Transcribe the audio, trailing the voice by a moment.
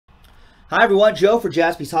Hi everyone, Joe for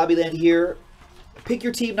Jaspys Hobbyland here. Pick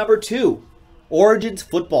your team number 2, Origins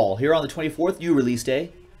Football, here on the 24th, new release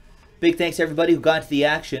day. Big thanks to everybody who got into the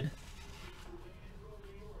action.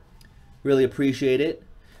 Really appreciate it.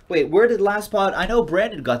 Wait, where did last spot? I know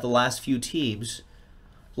Brandon got the last few teams.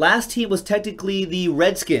 Last team was technically the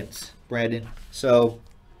Redskins, Brandon. So,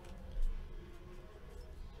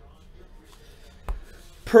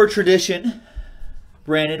 per tradition,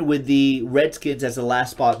 Brandon with the Redskins as the last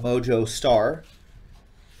spot mojo star.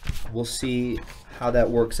 We'll see how that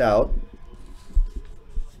works out.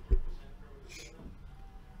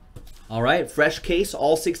 All right, fresh case,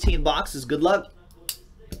 all 16 boxes. Good luck.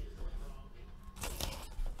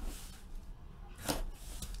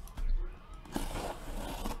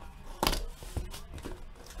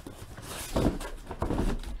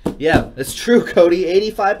 Yeah, that's true, Cody.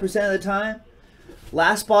 85% of the time.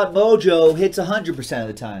 Last spot mojo hits 100% of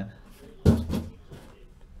the time.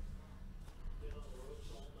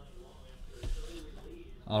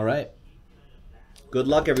 All right. Good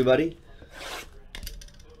luck, everybody.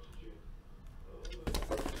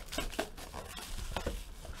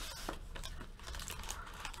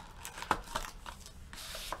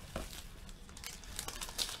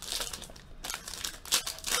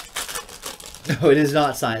 No, it is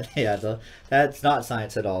not science. Yeah, that's not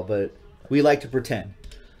science at all, but we like to pretend.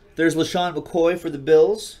 There's LaShawn McCoy for the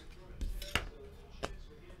Bills.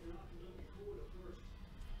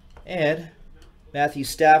 And Matthew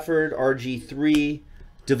Stafford, RG3,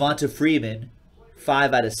 Devonta Freeman,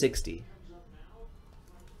 5 out of 60.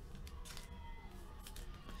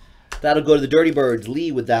 That'll go to the Dirty Birds.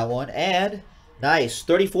 Lee with that one. And, nice,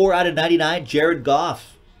 34 out of 99, Jared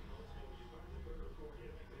Goff.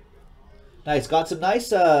 Nice. Got some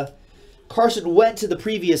nice Carson Wentz to the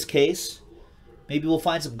previous case. Maybe we'll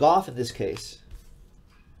find some Goff in this case.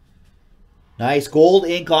 Nice. Gold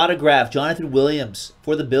ink autograph. Jonathan Williams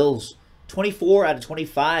for the Bills. 24 out of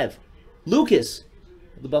 25. Lucas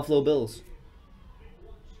of the Buffalo Bills.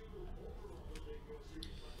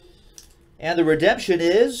 And the redemption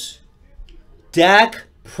is Dak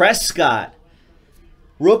Prescott.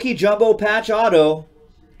 Rookie jumbo patch auto.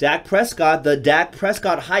 Dak Prescott, the Dak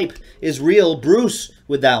Prescott hype is real. Bruce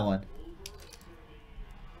with that one.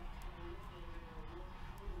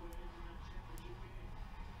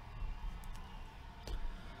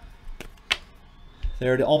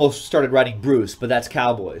 There, it almost started writing Bruce, but that's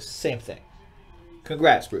Cowboys. Same thing.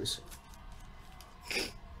 Congrats, Bruce.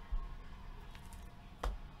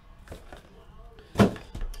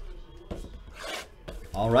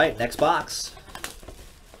 All right, next box.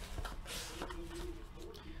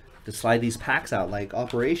 To slide these packs out like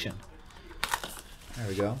Operation. There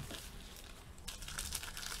we go.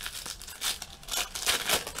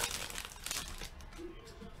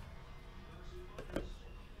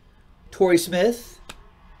 Torrey Smith.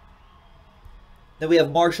 Then we have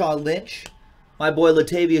Marshawn Lynch, my boy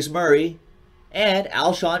Latavius Murray, and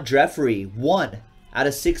Alshon Jeffrey, 1 out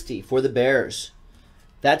of 60 for the Bears.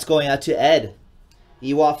 That's going out to Ed.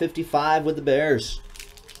 EWA 55 with the Bears.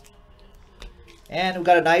 And we've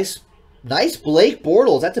got a nice Blake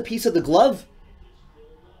Bortles. That's a piece of the glove.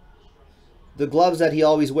 The gloves that he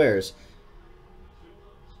always wears.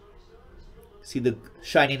 See the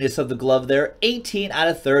shininess of the glove there. 18 out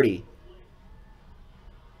of 30.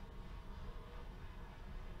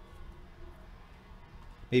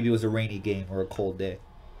 Maybe it was a rainy game or a cold day.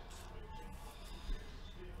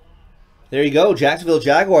 There you go. Jacksonville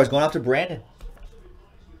Jaguars going off to Brandon.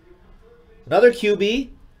 Another QB.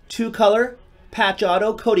 2-color. Patch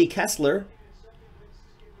auto, Cody Kessler,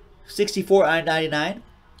 64 out of 99.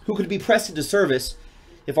 Who could be pressed into service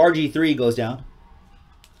if RG3 goes down?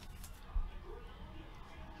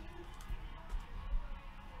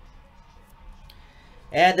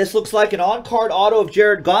 And this looks like an on-card auto of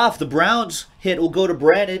Jared Goff. The Browns hit will go to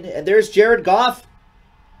Brandon. And there's Jared Goff.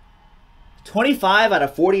 25 out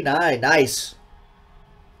of 49. Nice.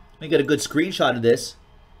 Let me get a good screenshot of this.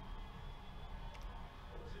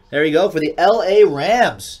 There you go for the LA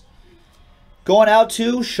Rams. Going out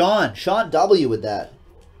to Sean. Sean W with that.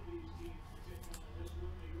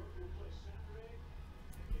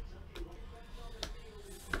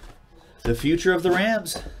 The future of the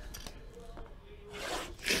Rams.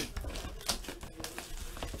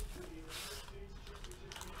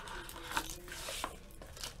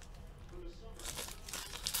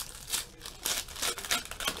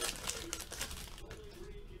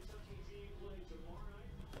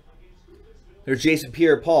 There's Jason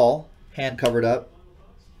Pierre-Paul, hand covered up.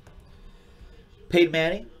 Peyton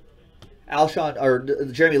Manning,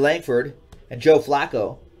 Jeremy Langford, and Joe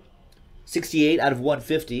Flacco. 68 out of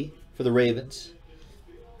 150 for the Ravens.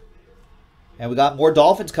 And we got more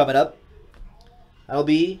Dolphins coming up. That'll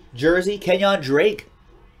be jersey Kenyon Drake.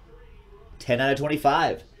 10 out of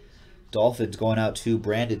 25. Dolphins going out to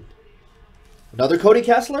Brandon. Another Cody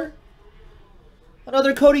Kessler?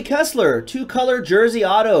 Another Cody Kessler. 2-color jersey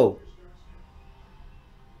auto.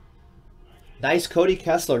 Nice Cody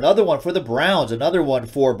Kessler. Another one for the Browns. Another one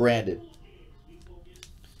for Brandon.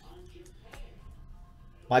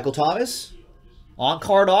 Michael Thomas.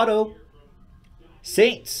 On-card auto.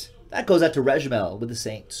 Saints. That goes out to Regimel with the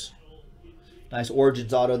Saints. Nice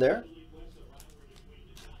Origins auto there.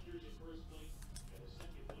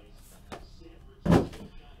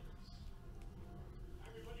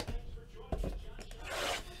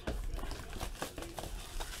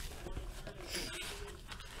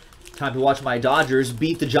 Time to watch my Dodgers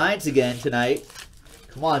beat the Giants again tonight.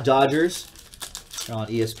 Come on, Dodgers. They're on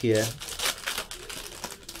ESPN.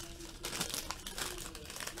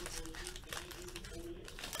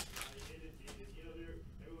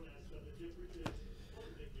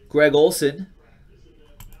 Greg Olson.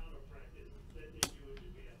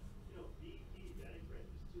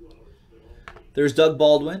 There's Doug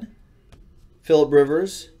Baldwin. Phillip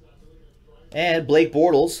Rivers. And Blake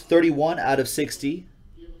Bortles. 31 out of 60.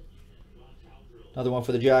 Another one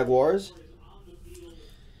for the Jaguars.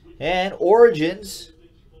 And Origins.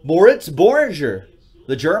 Moritz Boringer.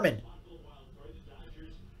 The German.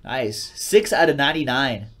 Nice. 6 out of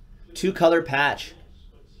 99. 2-color patch.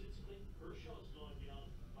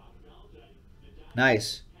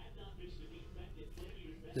 Nice.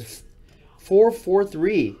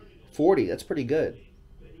 4-4-3 40. That's pretty good.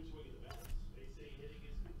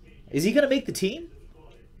 Is he going to make the team?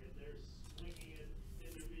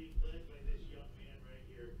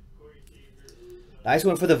 Nice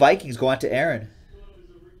one for the Vikings going to Aaron.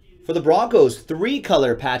 For the Broncos,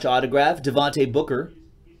 3-color patch autograph, Devontae Booker.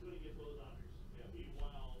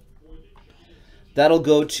 That'll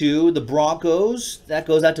go to the Broncos. That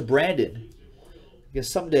goes out to Brandon. I guess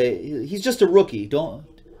someday he's just a rookie. Don't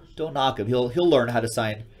knock him. He'll learn how to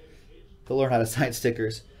sign. He'll learn how to sign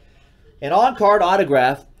stickers. An on-card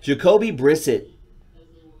autograph, Jacoby Brissett.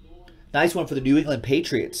 Nice one for the New England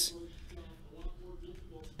Patriots.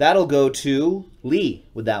 That'll go to Lee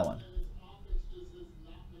with that one.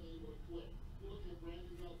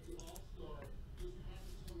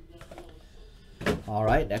 All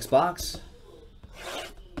right, next box.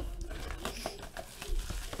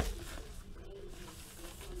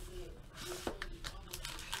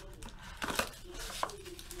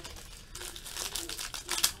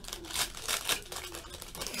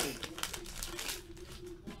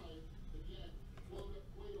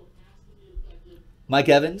 Mike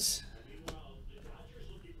Evans,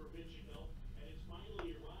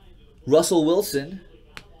 Russell Wilson,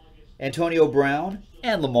 Antonio Brown,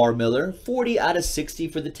 and Lamar Miller. 40 out of 60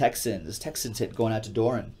 for the Texans. Texans hit going out to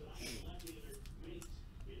Doran.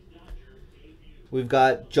 We've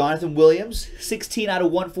got Jonathan Williams, 16 out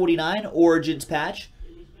of 149, Origins patch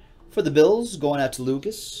for the Bills, going out to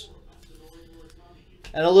Lucas.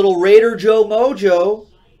 And a little Raider Joe Mojo.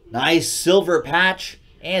 Nice silver patch.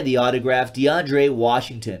 And the autograph, DeAndre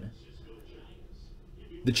Washington.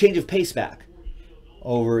 The change of pace back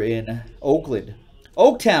over in Oakland.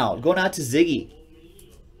 Oaktown, going out to Ziggy.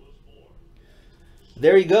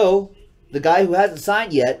 There you go. The guy who hasn't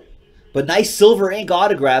signed yet. But nice silver ink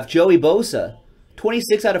autograph, Joey Bosa.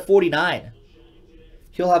 26 out of 49.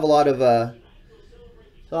 He'll have a lot of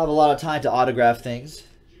time to autograph things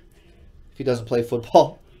if he doesn't play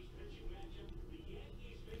football.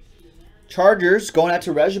 Chargers going out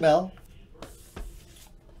to Regimel.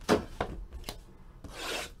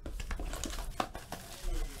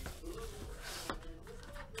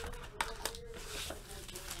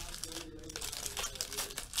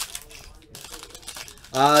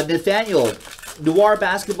 Nathaniel, Noir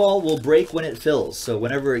basketball will break when it fills. So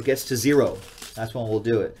whenever it gets to 0, that's when we'll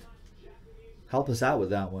do it. Help us out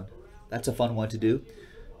with that one. That's a fun one to do.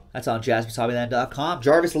 That's on JaspysHobbyland.com.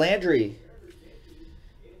 Jarvis Landry.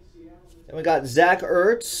 Then we got Zach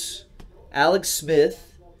Ertz, Alex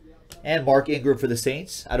Smith, and Mark Ingram for the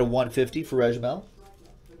Saints out of 150 for Regimel.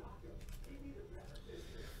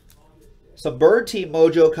 Some Bird Team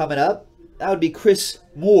Mojo coming up. That would be Chris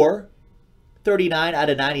Moore, 39 out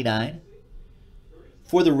of 99.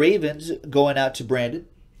 For the Ravens, going out to Brandon.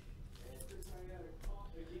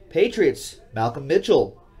 Patriots, Malcolm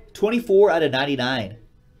Mitchell, 24 out of 99.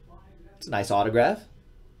 It's a nice autograph.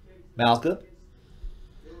 Malcolm.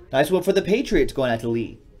 Nice one for the Patriots going out to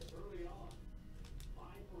Lee.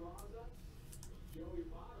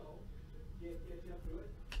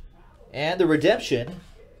 And the redemption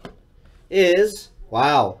is,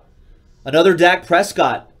 wow, another Dak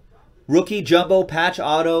Prescott. Rookie Jumbo Patch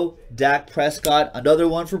Auto, Dak Prescott. Another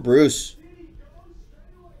one for Bruce.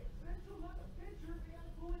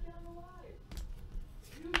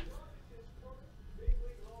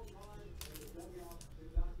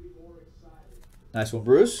 Nice one,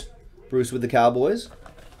 Bruce. Bruce with the Cowboys.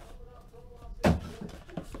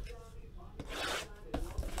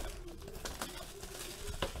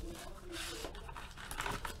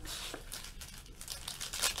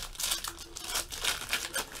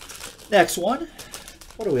 Next one.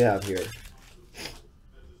 What do we have here?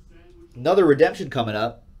 Another redemption coming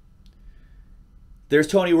up. There's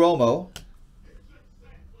Tony Romo.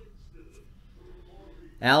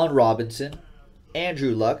 Allen Robinson.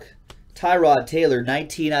 Andrew Luck. Tyrod Taylor,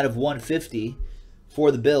 19 out of 150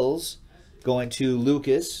 for the Bills. Going to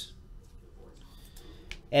Lucas.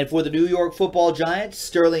 And for the New York Football Giants,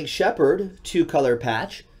 Sterling Shepard, 2-color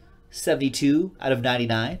patch. 72 out of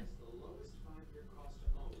 99.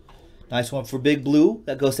 Nice one for Big Blue.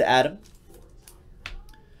 That goes to Adam.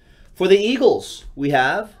 For the Eagles, we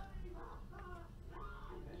have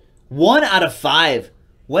 1 out of 5.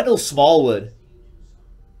 Wendell Smallwood.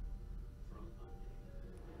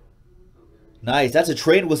 Nice. That's a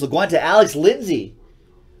trade whistle going to Alex Lindsay,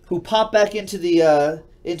 who popped back into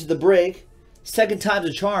the break. Second time's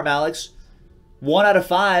a charm, Alex. 1 out of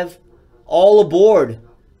 5. All aboard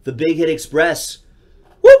the Big Hit Express.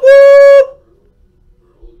 Whoop whoop!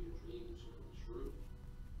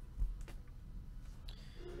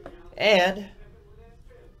 And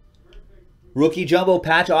rookie jumbo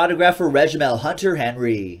patch autograph for Regimel Hunter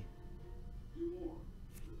Henry.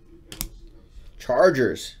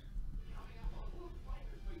 Chargers.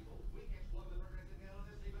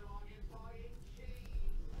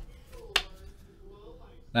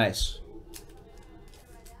 Nice.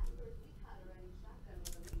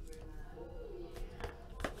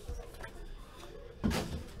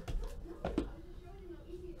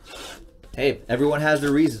 Hey, everyone has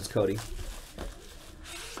their reasons, Cody.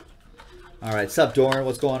 All right, sup, Doran?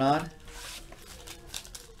 What's going on?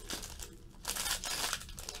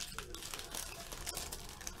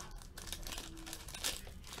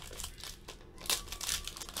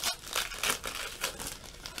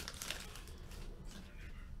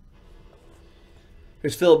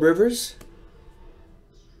 Here's Phillip Rivers,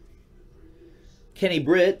 Kenny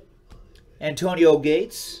Britt, Antonio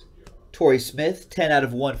Gates, Torrey Smith, 10 out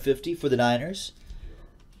of 150 for the Niners.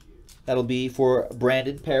 That'll be for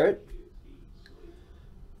Brandon Parrott.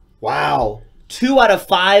 Wow. 2 out of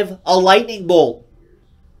 5, a lightning bolt.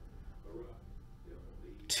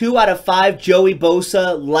 2 out of 5, Joey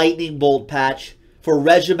Bosa lightning bolt patch for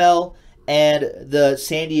Regimel and the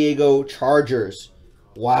San Diego Chargers.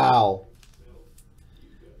 Wow.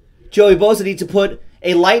 Joey Bosa needs to put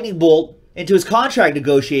a lightning bolt into his contract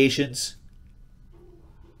negotiations.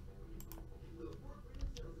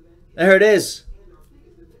 There it is.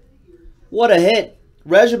 What a hit.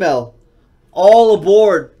 Regimel, all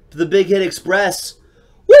aboard to the Big Hit Express.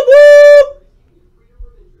 Woo woo!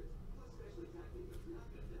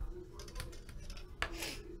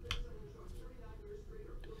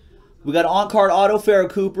 We got on-card auto, Farrah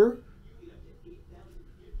Cooper.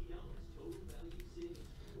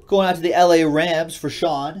 Going out to the LA Rams for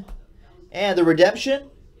Sean. And the redemption.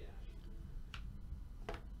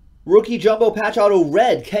 Rookie Jumbo Patch Auto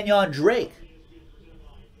Red, Kenyon Drake.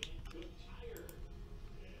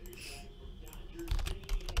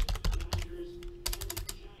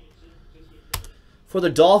 For the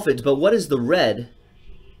Dolphins, but what is the red?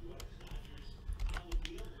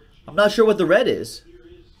 I'm not sure what the red is.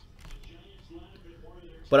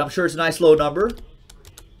 But I'm sure it's a nice low number.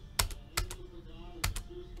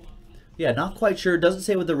 Yeah, not quite sure. Doesn't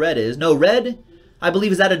say what the red is. No, red, I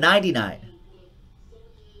believe, is out of 99.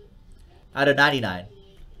 Out of 99.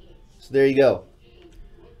 So there you go.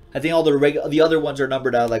 I think all the other ones are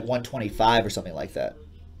numbered out like 125 or something like that.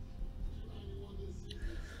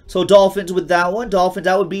 So Dolphins with that one. Dolphins,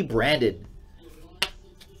 that would be Brandon.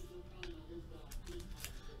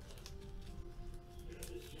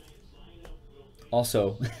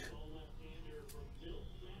 Also,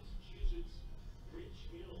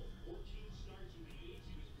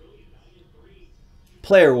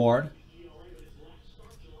 player worn.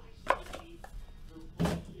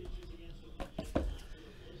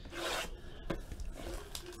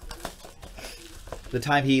 The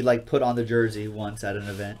time he like put on the jersey once at an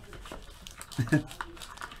event.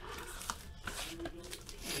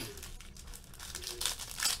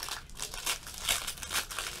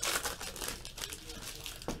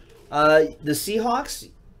 The Seahawks.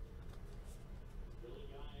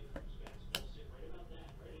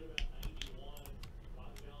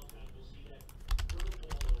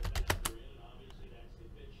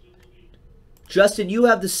 Justin, you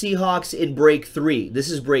have the Seahawks in break 3. This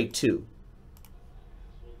is break 2.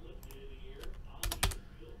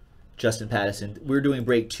 Justin Patterson. We're doing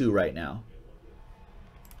break 2 right now.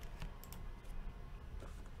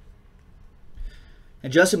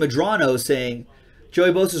 And Justin Madrano is saying,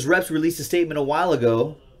 Joey Bosa's reps released a statement a while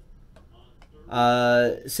ago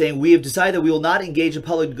saying, we have decided that we will not engage in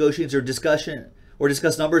public negotiations or discuss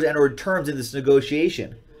numbers and or terms in this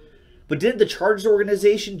negotiation. But didn't the Chargers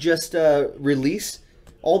organization just release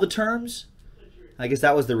all the terms? I guess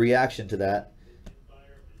that was the reaction to that.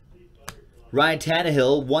 Ryan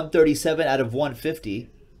Tannehill, 137 out of 150.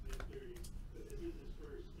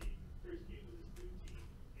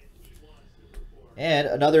 And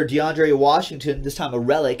another DeAndre Washington, this time a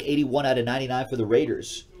relic, 81 out of 99 for the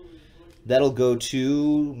Raiders. That'll go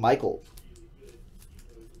to Michael.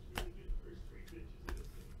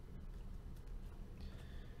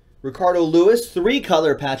 Ricardo Lewis,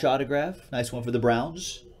 3-color patch autograph. Nice one for the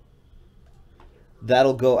Browns.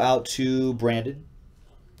 That'll go out to Brandon.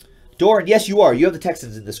 Doran, yes, you are. You have the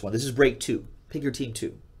Texans in this one. This is break 2. Pick your team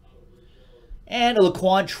 2. And a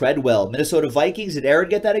Laquan Treadwell, Minnesota Vikings. Did Aaron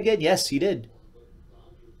get that again? Yes, he did.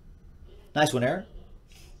 Nice one, Aaron.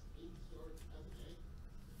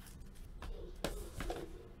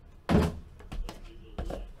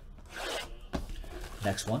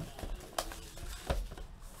 Next one.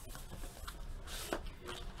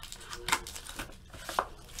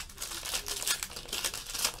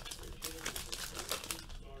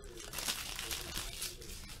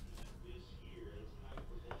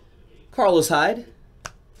 Carlos Hyde,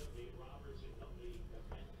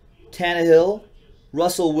 Tannehill,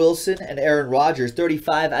 Russell Wilson, and Aaron Rodgers,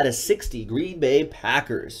 35 out of 60, Green Bay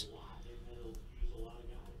Packers.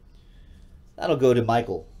 That'll go to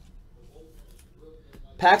Michael.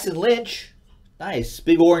 Paxton Lynch, nice,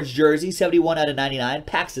 big orange jersey, 71 out of 99,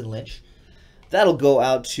 Paxton Lynch. That'll go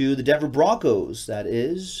out to the Denver Broncos. That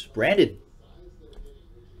is Brandon.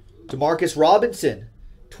 Demarcus Robinson,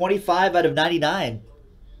 25 out of 99.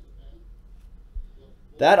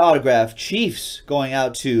 That autograph, Chiefs, going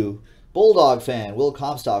out to Bulldog fan, Will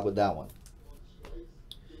Comstock with that one.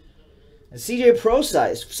 And CJ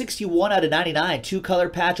Procise, 61 out of 99, 2-color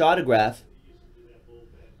patch autograph.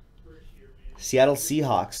 Seattle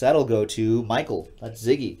Seahawks, that'll go to Michael. That's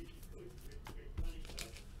Ziggy.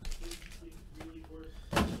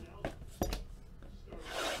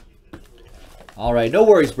 All right, no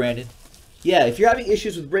worries, Brandon. Yeah, if you're having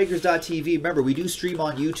issues with Breakers.tv, remember, we do stream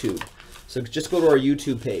on YouTube. So just go to our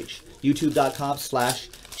YouTube page,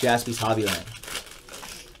 youtube.com/Jaspys Hobbyland.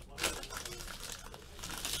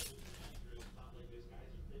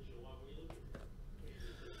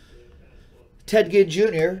 Ted Ginn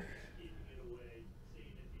Jr.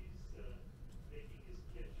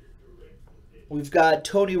 We've got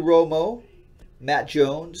Tony Romo, Matt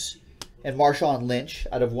Jones, and Marshawn Lynch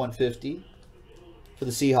out of 150 for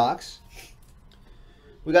the Seahawks.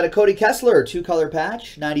 We got a Cody Kessler, 2-color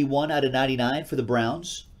patch, 91 out of 99 for the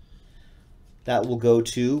Browns. That will go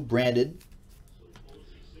to Brandon.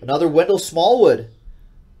 Another Wendell Smallwood,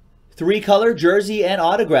 3-color jersey and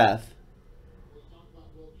autograph.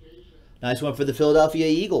 Nice one for the Philadelphia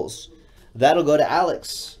Eagles. That'll go to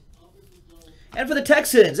Alex. And for the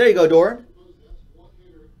Texans, there you go, Doran.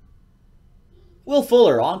 Will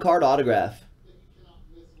Fuller, on-card autograph.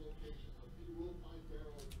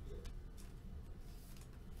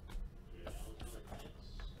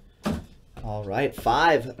 All right,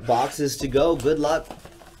 5 boxes to go. Good luck.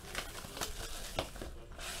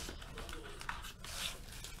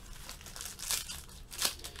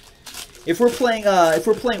 If we're playing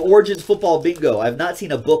Origins Football Bingo, I've not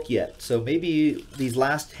seen a book yet, so maybe these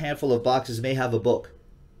last handful of boxes may have a book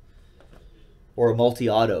or a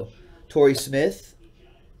multi-auto. Torrey Smith.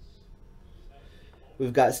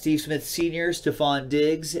 We've got Steve Smith Sr., Stephon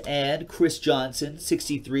Diggs, and Chris Johnson,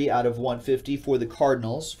 63 out of 150 for the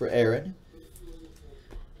Cardinals for Aaron.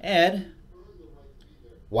 And,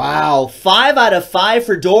 wow, 5 out of 5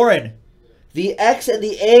 for Doran. The X and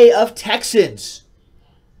the A of Texans.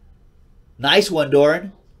 Nice one,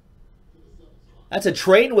 Doran. That's a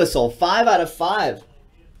train whistle, 5 out of 5.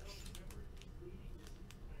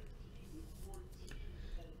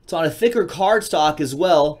 It's on a thicker cardstock as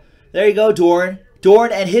well. There you go, Doran.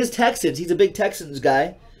 Doran and his Texans. He's a big Texans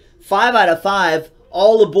guy. 5 out of 5.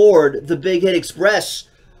 All aboard the Big Hit Express.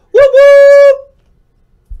 Whoop, whoop!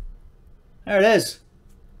 There it is.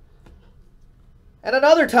 And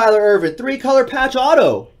another Tyler Ervin, 3-color patch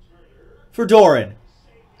auto for Doran.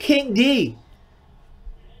 King D.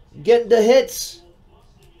 Getting the hits.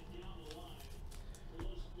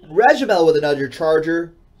 Regimel with another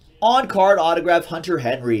Charger. On-card autograph, Hunter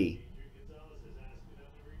Henry.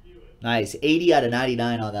 Nice. 80 out of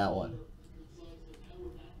 99 on that one.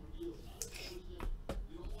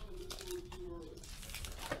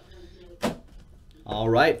 All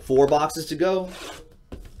right, 4 boxes to go.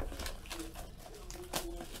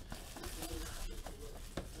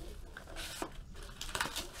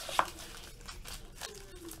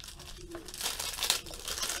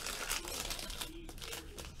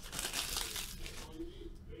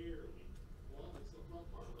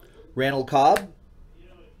 Randall Cobb,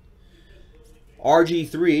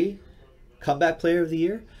 RG3, Comeback Player of the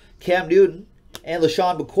Year, Cam Newton, and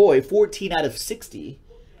LaShawn McCoy, 14 out of 60,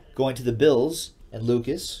 going to the Bills and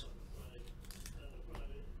Lucas.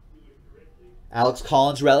 Alex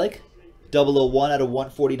Collins relic, 001 out of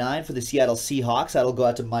 149 for the Seattle Seahawks. That'll go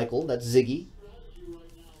out to Michael. That's Ziggy.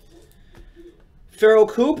 Farrell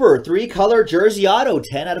Cooper, 3-color jersey auto,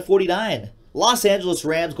 10 out of 49. Los Angeles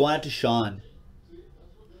Rams going out to Sean.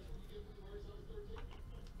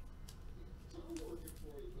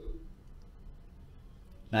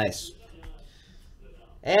 Nice.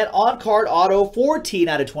 And on-card auto, 14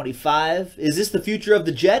 out of 25. Is this the future of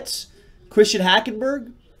the Jets? Christian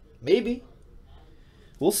Hackenberg? Maybe.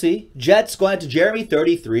 We'll see. Jets going out to Jeremy,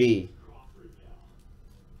 33.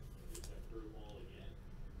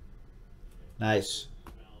 Nice.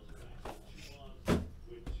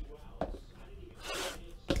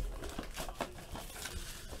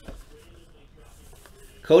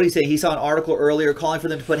 Cody saying he saw an article earlier calling for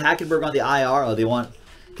them to put Hackenberg on the IR. Oh, they want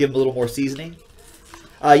give him a little more seasoning.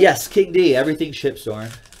 Yes, King D. Everything ships, Soren.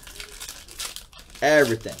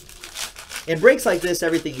 Everything. In breaks like this,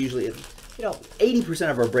 everything usually, 80%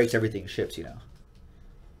 of our breaks, everything ships,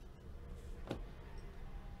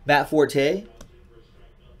 Matt Forte.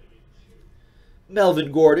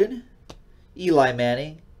 Melvin Gordon. Eli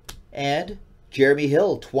Manning. And Jeremy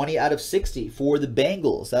Hill, 20 out of 60 for the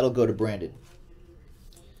Bengals. That'll go to Brandon.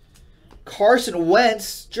 Carson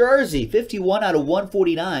Wentz, jersey, 51 out of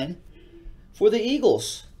 149 for the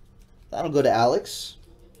Eagles. That'll go to Alex.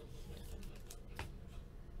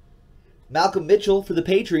 Malcolm Mitchell for the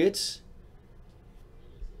Patriots.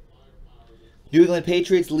 New England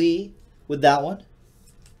Patriots, Lee with that one.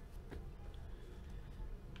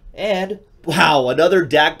 And, wow, another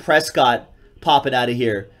Dak Prescott popping out of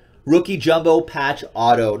here. Rookie Jumbo Patch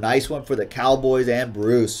Auto. Nice one for the Cowboys and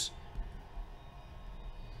Bruce.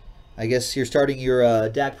 I guess you're starting your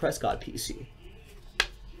Dak Prescott PC.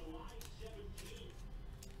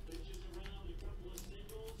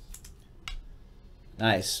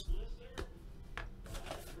 Nice.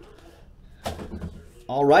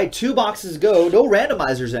 All right, 2 boxes go. No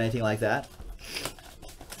randomizers or anything like that.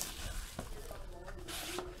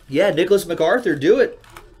 Yeah, Nicholas MacArthur, do it.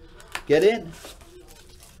 Get in.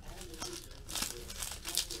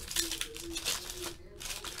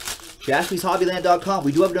 JaspysHobbyland.com.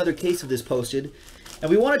 We do have another case of this posted. And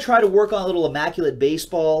we want to try to work on a little Immaculate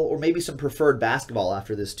Baseball or maybe some Preferred Basketball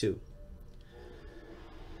after this too.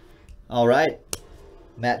 All right.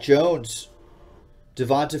 Matt Jones,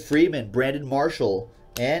 Devonta Freeman, Brandon Marshall,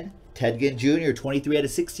 and Ted Ginn Jr., 23 out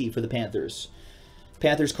of 60 for the Panthers.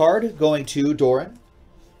 Panthers card going to Doran.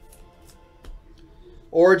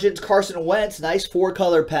 Origins, Carson Wentz, nice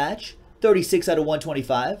 4-color patch, 36 out of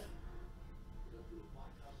 125.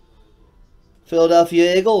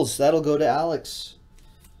 Philadelphia Eagles, that'll go to Alex.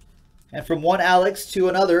 And from one Alex to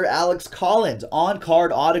another, Alex Collins,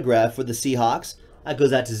 on-card autograph for the Seahawks. That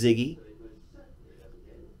goes out to Ziggy.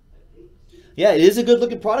 Yeah, it is a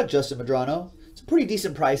good-looking product, Justin Madrano. It's pretty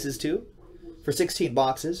decent prices, too, for 16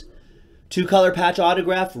 boxes. 2-color patch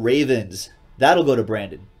autograph, Ravens. That'll go to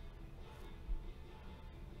Brandon.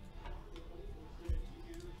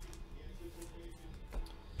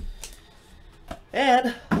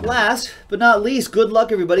 And last but not least, good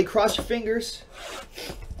luck, everybody. Cross your fingers.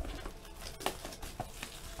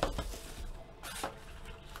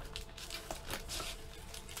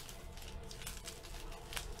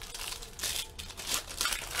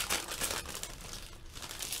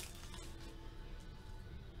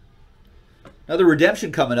 Another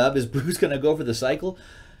redemption coming up. Is Bruce going to go for the cycle?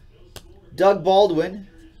 Doug Baldwin,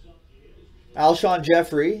 Alshon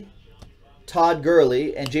Jeffrey, Todd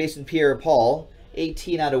Gurley, and Jason Pierre-Paul.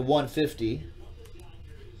 18 out of 150.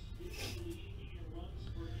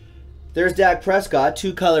 There's Dak Prescott,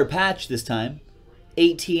 2-color patch this time.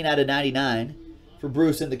 18 out of 99 for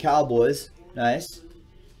Bruce and the Cowboys. Nice.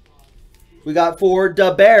 We got for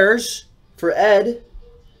the Bears for Ed.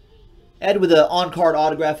 Ed with an on-card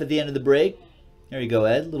autograph at the end of the break. There you go,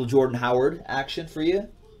 Ed. Little Jordan Howard action for you.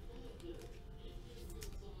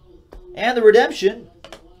 And the redemption.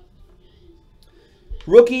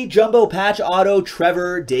 Rookie Jumbo Patch Auto,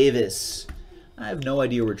 Trevor Davis. I have no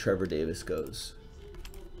idea where Trevor Davis goes.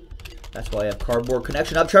 That's why I have Cardboard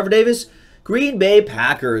Connection up. Trevor Davis, Green Bay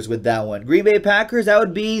Packers with that one. Green Bay Packers, that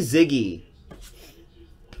would be Ziggy.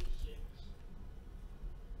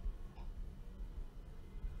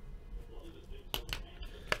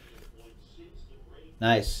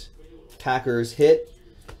 Nice. Packers hit.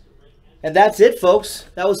 And that's it, folks.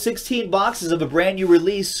 That was 16 boxes of a brand new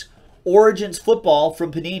release, Origins Football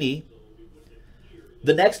from Panini.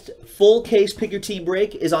 The next full case pick your team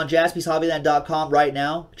break is on JaspysHobbyland.com right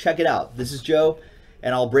now. Check it out. This is Joe,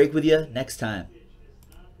 and I'll break with you next time.